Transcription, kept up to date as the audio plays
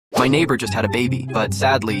My neighbor just had a baby, but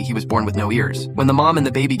sadly, he was born with no ears. When the mom and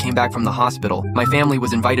the baby came back from the hospital, my family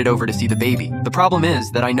was invited over to see the baby. The problem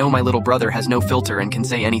is that I know my little brother has no filter and can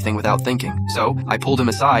say anything without thinking. So, I pulled him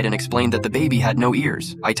aside and explained that the baby had no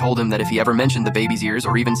ears. I told him that if he ever mentioned the baby's ears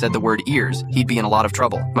or even said the word ears, he'd be in a lot of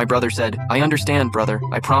trouble. My brother said, "I understand, brother.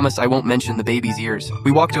 I promise I won't mention the baby's ears."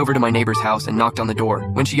 We walked over to my neighbor's house and knocked on the door.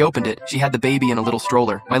 When she opened it, she had the baby in a little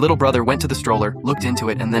stroller. My little brother went to the stroller, looked into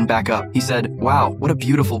it, and then back up. He said, "Wow, what a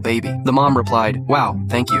beautiful baby." The mom replied, "Wow,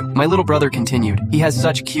 thank you." My little brother continued, "He has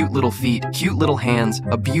such cute little feet, cute little hands,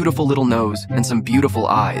 a beautiful little nose, and some beautiful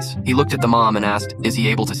eyes." He looked at the mom and asked, "Is he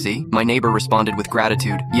able to see?" My neighbor responded with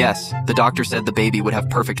gratitude, "Yes, the doctor said the baby would have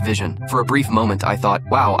perfect vision." For a brief moment, I thought,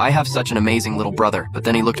 wow, I have such an amazing little brother. But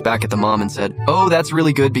then he looked back at the mom and said, "Oh, that's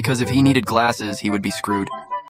really good because if he needed glasses, he would be screwed."